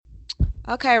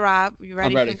Okay, Rob, you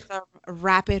I'm ready for ready. some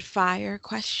rapid fire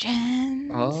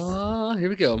questions? Oh, here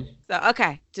we go. So,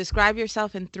 okay, describe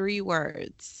yourself in 3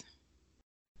 words.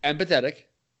 Empathetic,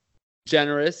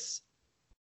 generous,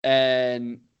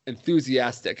 and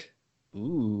enthusiastic.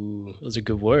 Ooh, those are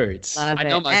good words. Love I know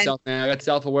it. And myself, man. I got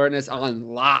self-awareness on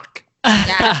lock.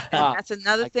 yes, and Ah, that's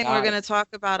another I thing we're got going it. to talk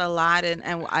about a lot. And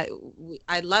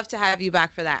I'd love to have you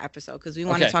back for that episode because we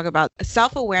want to Okay. talk about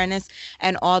self-awareness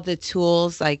and all the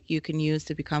tools like you can use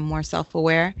to become more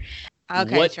self-aware.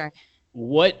 Okay, what Trey.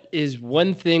 What is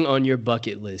one thing on your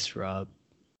bucket list, Rob?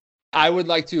 I would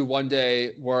like to one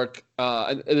day work.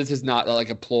 And this is not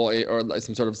like a ploy or like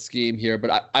some sort of scheme here,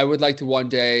 but I would like to one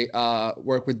day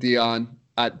work with Dion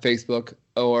at Facebook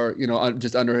or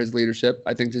just under his leadership.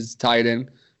 I think just tie it in,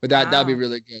 but that'd be Wow.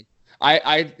 really good.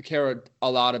 I care a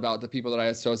lot about the people that I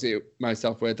associate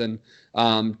myself with, and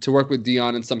to work with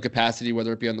Dion in some capacity,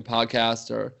 whether it be on the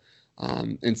podcast or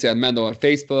in San Mendo on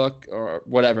Facebook or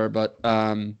whatever. But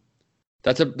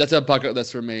that's a bucket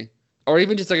list for me, or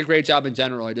even just like a great job in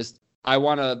general. I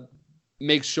want to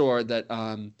make sure that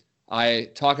I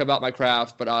talk about my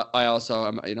craft, but I also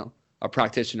am a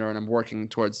practitioner, and I'm working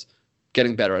towards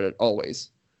getting better at it always.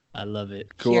 I love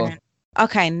it. Cool. Kieran.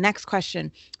 Okay, next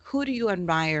question. Who do you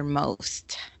admire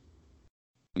most?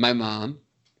 My mom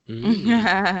Mm.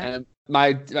 and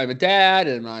my dad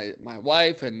and my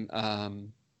wife, and I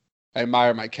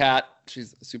admire my cat.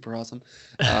 She's super awesome.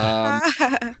 Who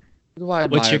do I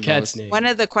What's admire your cat's most? name? One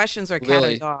of the questions were cat or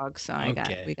Lily. dog, so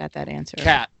Okay. we got that answer.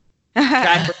 Cat.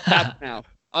 Cat now.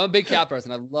 I'm a big cat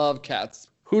person. I love cats.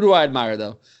 Who do I admire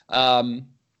though?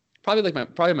 Probably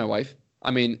my wife.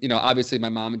 I mean, obviously my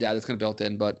mom and dad is kind of built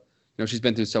in, but she's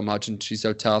been through so much and she's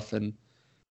so tough and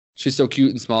she's so cute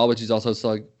and small, but she's also so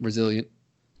like resilient.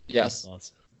 Yes.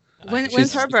 Awesome. When's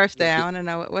She's her birthday? I want to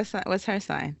know what's her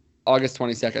sign. August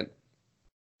 22nd.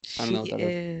 I don't know She what that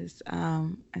is. is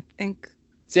I think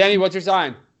Sammy, what's your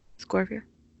sign? Scorpio.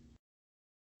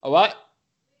 A what?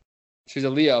 She's a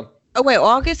Leo. Oh wait,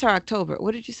 August or October?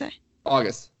 What did you say?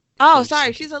 August. Oh,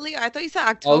 sorry, she's a Leo. I thought you said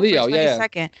October Leo, yeah.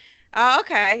 22nd. Oh,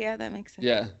 okay, yeah, that makes sense.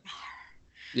 Yeah.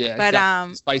 Yeah.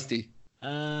 But spicy.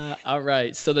 All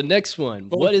right. So the next one.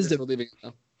 We're leaving it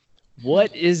now.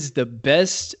 What is the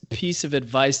best piece of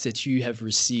advice that you have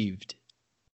received?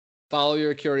 Follow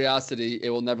Your Curiosity, It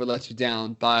Will Never Let You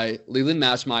Down by Leland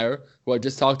Mashmeyer, who I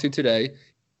just talked to today.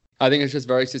 I think it's just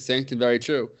very succinct and very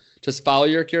true. Just follow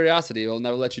your curiosity. It will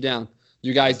never let you down.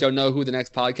 You guys don't know who the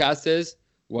next podcast is?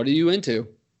 What are you into?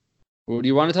 Who do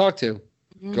you want to talk to?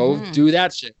 Go do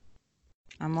that shit.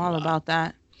 I'm all about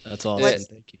that. That's awesome.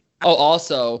 Thank you. Oh,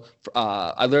 also,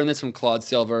 I learned this from Claude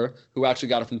Silver, who actually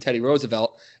got it from Teddy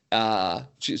Roosevelt.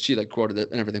 She like quoted it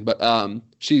and everything, but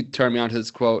she turned me on to this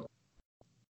quote: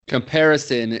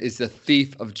 "Comparison is the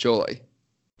thief of joy."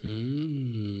 Teddy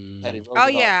Mm. Oh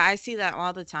Roosevelt. yeah, I see that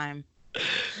all the time.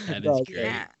 That is great.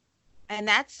 Yeah. And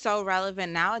that's so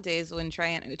relevant nowadays when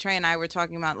Trey and I were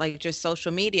talking about like just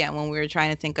social media and when we were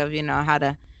trying to think of, how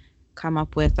to come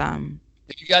up with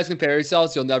If you guys compare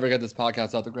yourselves, you'll never get this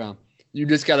podcast off the ground. You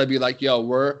just gotta be like, yo,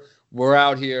 we're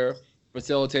out here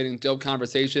facilitating dope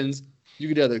conversations. You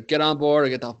could either get on board or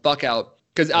get the fuck out.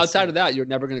 Because outside of that, you're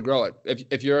never gonna grow it.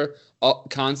 If you're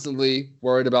constantly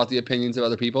worried about the opinions of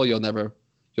other people, you'll never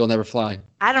fly.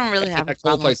 I don't really have a That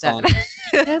problem Coldplay with song.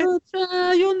 that. Never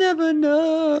try, you'll never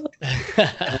know.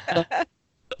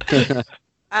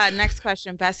 Next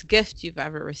question. Best gift you've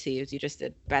ever received. You just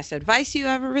did best advice you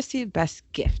ever received, best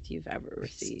gift you've ever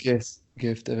received.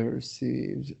 Gift I've ever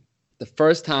received. The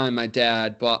first time my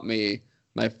dad bought me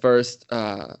my first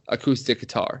acoustic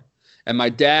guitar. And my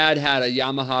dad had a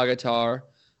Yamaha guitar.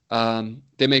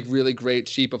 They make really great,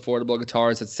 cheap, affordable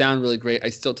guitars that sound really great. I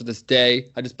still, to this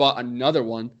day, I just bought another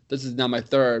one. This is now my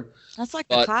third. That's like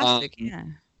But, a classic, yeah.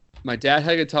 My dad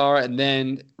had a guitar, and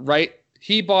then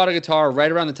he bought a guitar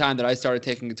right around the time that I started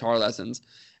taking guitar lessons.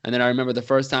 And then I remember the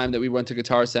first time that we went to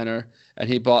Guitar Center, and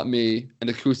he bought me an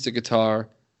acoustic guitar.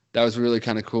 That was really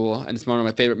kind of cool, and it's one of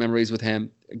my favorite memories with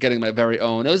him, getting my very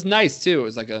own. It was nice, too. It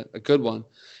was like a good one.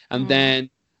 And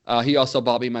then he also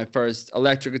bought me my first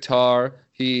electric guitar.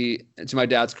 To my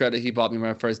dad's credit, he bought me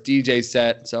my first DJ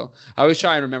set. So I always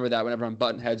try and remember that whenever I'm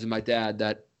butting heads with my dad,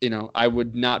 that, I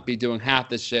would not be doing half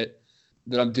the shit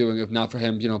that I'm doing if not for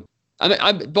him.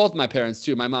 I mean, both my parents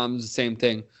too. My mom's the same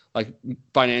thing. Like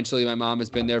financially, my mom has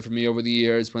been there for me over the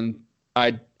years when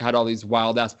I had all these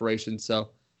wild aspirations. So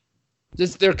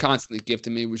just they're constantly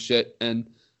gifting me with shit, and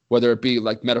whether it be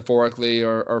like metaphorically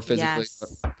or physically.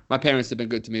 Yes. My parents have been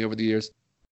good to me over the years.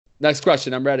 Next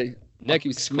question. I'm ready. Next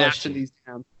You smashing question. these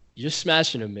down. You're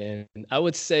smashing them, man. I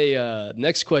would say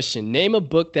next question. Name a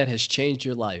book that has changed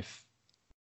your life.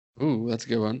 Ooh, that's a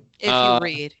good one.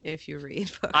 If you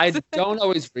read books. I don't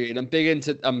always read. I'm big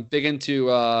into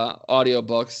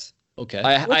audiobooks.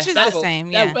 Okay. Which is the same,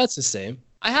 yeah. That's the same.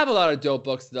 I have a lot of dope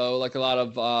books though, like a lot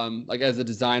of like as a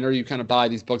designer, you kind of buy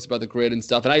these books about the grid and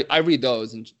stuff, and I read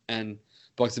those and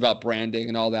books about branding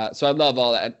and all that. So I love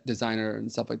all that designer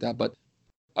and stuff like that. But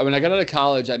when I got out of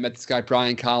college, I met this guy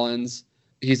Brian Collins.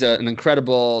 He's an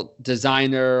incredible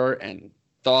designer and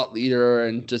thought leader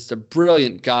and just a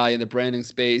brilliant guy in the branding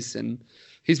space, and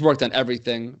he's worked on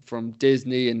everything from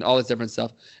Disney and all this different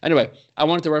stuff. Anyway, I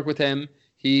wanted to work with him.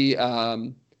 He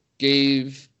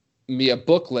gave me a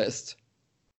book list.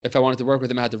 If I wanted to work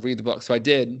with him, I had to read the book. So I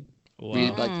did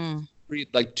read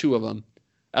like 2 of them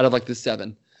out of like the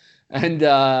 7. And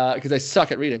because I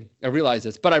suck at reading, I realize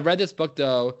this. But I read this book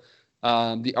though,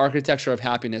 The Architecture of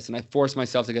Happiness, and I forced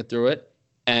myself to get through it.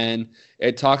 And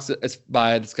it's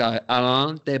by this guy,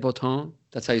 Alain de Botton.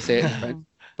 That's how you say it in French.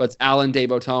 But it's Alain de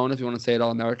Botton if you want to say it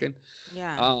all American.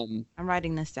 Yeah. I'm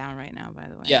writing this down right now, by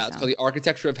the way. Yeah, it's called The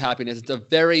Architecture of Happiness. It's a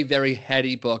very, very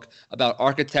heady book about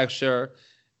architecture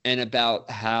and about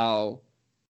how,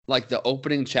 like, the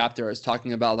opening chapter is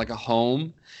talking about, like, a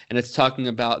home. And it's talking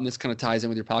about, and this kind of ties in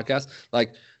with your podcast,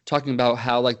 like, talking about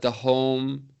how, like, the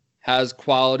home has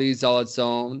qualities all its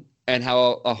own, and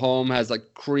how a home has, like,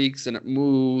 creaks and it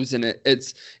moves, and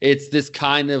it's this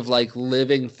kind of, like,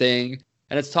 living thing.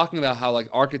 And it's talking about how, like,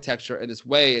 architecture in this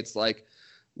way, it's like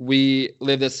we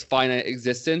live this finite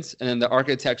existence, and then the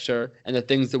architecture and the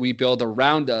things that we build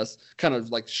around us kind of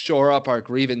like shore up our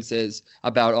grievances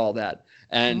about all that.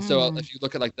 And so if you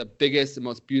look at like the biggest and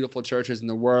most beautiful churches in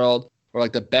the world, or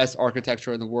like the best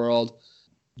architecture in the world,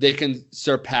 they can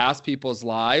surpass people's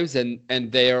lives, and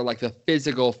they are like the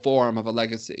physical form of a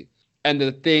legacy. And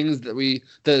the things that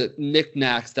the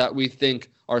knickknacks that we think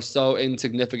are so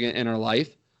insignificant in our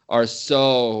life are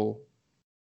so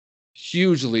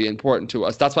hugely important to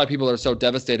us. That's why people are so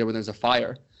devastated when there's a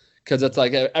fire, because it's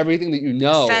like everything that you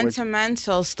know.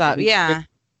 Sentimental stuff, yeah.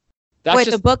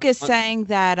 Wait, the book is saying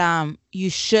that you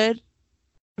should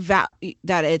that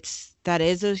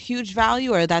is a huge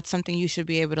value, or that's something you should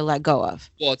be able to let go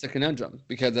of. Well, it's a conundrum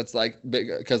because it's like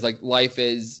because like life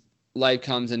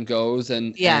comes and goes,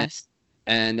 and yes,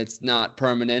 and it's not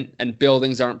permanent, and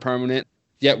buildings aren't permanent.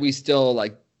 Yet we still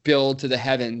like build to the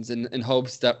heavens in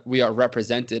hopes that we are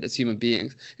represented as human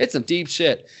beings. It's some deep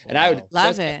shit. And I would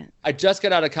love it. I just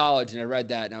got out of college and I read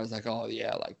that and I was like, oh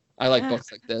yeah, like I like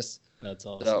books like this. That's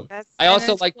awesome. So I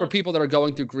also like for people that are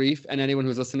going through grief, and anyone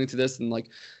who's listening to this and like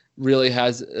really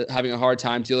has having a hard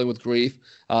time dealing with grief,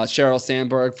 Sheryl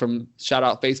Sandberg from shout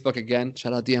out Facebook again,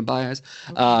 shout out DM Bias.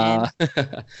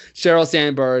 Sheryl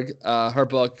Sandberg, her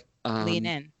book Lean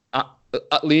In.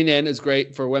 Lean In is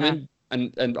great for women.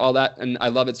 And all that, and I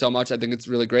love it so much. I think it's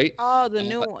really great. Oh, the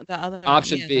new one, the other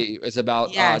option B is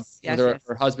about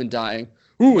her husband dying.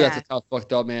 That's a tough book,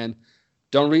 though, man.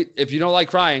 Don't read if you don't like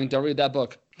crying. Don't read that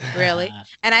book. Really,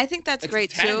 and I think that's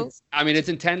great intense. Too. I mean, it's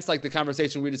intense, like the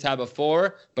conversation we just had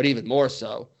before, but even more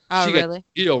so. Oh, really?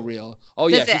 Real. Oh,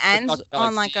 Does it end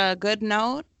on like a good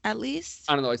note at least?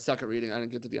 I don't know. I suck at reading. I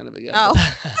didn't get to the end of it yet.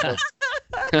 Oh.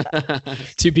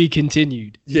 To be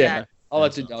continued. Yeah. I'll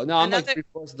let you know. No, I'm like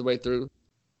 3/4 of the way through.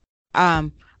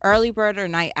 Early bird or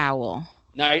night owl?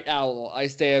 Night owl. I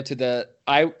stay up to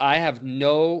I have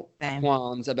no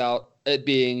qualms about it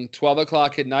being 12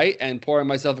 o'clock at night and pouring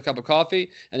myself a cup of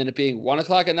coffee, and then it being 1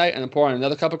 o'clock at night and then pouring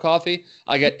another cup of coffee.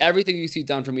 I get everything you see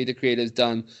done for me to create is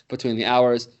done between the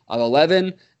hours of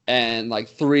 11 and like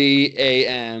 3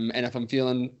 a.m. And if I'm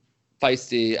feeling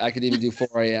feisty, I could even do 4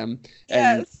 a.m.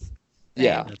 Yes.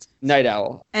 Yeah. Night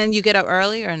owl. And you get up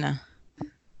early or no?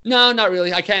 No, not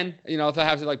really. I can, if I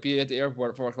have to like be at the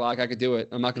airport at 4 o'clock, I could do it.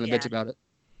 I'm not going to bitch about it.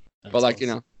 That's but like,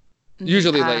 awesome.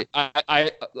 Usually late.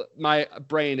 I my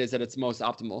brain is at its most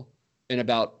optimal in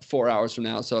about 4 hours from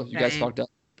now. So you guys fucked up,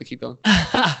 but keep going.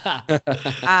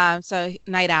 So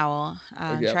night owl.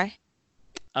 Trey?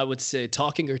 I would say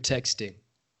talking or texting.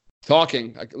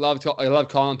 Talking. I love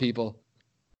calling people.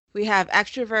 We have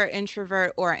extrovert,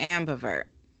 introvert, or ambivert.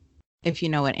 If you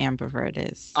know what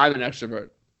ambivert is. I'm an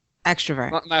extrovert.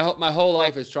 Extrovert. My whole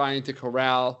life is trying to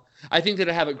corral. I think that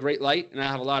I have a great light and I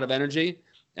have a lot of energy,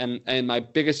 and my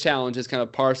biggest challenge is kind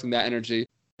of parsing that energy.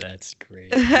 That's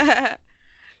great.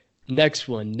 Next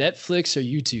one, Netflix or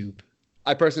YouTube?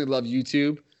 I personally love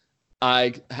YouTube. I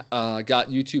got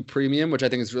YouTube Premium, which I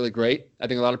think is really great. I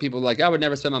think a lot of people are like, I would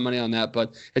never spend my money on that,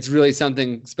 but it's really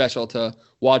something special to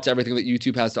watch everything that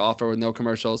YouTube has to offer with no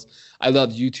commercials. I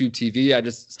love YouTube TV. I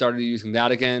just started using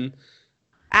that again.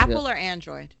 Apple or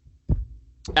Android?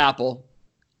 Apple.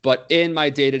 But in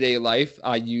my day-to-day life,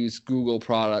 I use Google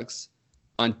products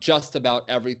on just about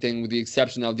everything with the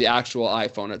exception of the actual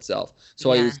iPhone itself.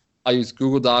 So Yeah. I use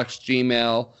Google Docs,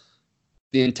 Gmail,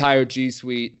 the entire G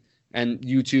Suite, and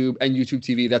YouTube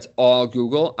TV. That's all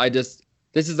Google.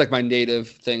 This is like my native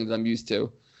thing that I'm used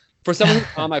to. For someone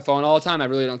who's on my phone all the time, I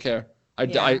really don't care.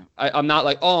 I'm not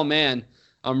like, oh man,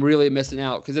 I'm really missing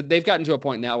out, because they've gotten to a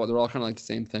point now where they're all kind of like the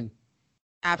same thing.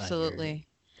 Absolutely.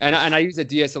 And I use a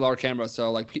DSLR camera,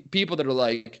 so like people that are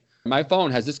like, my phone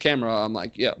has this camera, I'm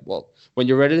like, yeah, well, when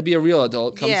you're ready to be a real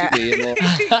adult, come to me. And we'll...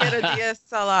 Get a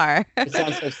DSLR. It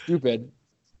sounds so stupid.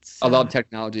 I love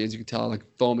technology, as you can tell, like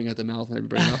foaming at the mouth and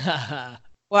everybody.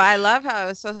 Well, I love how it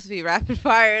was supposed to be rapid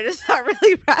fire. It's not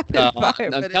really rapid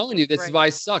fire. I'm telling you, this is why I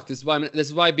suck. This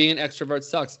is why being an extrovert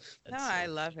sucks. No, I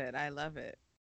love it. I love it.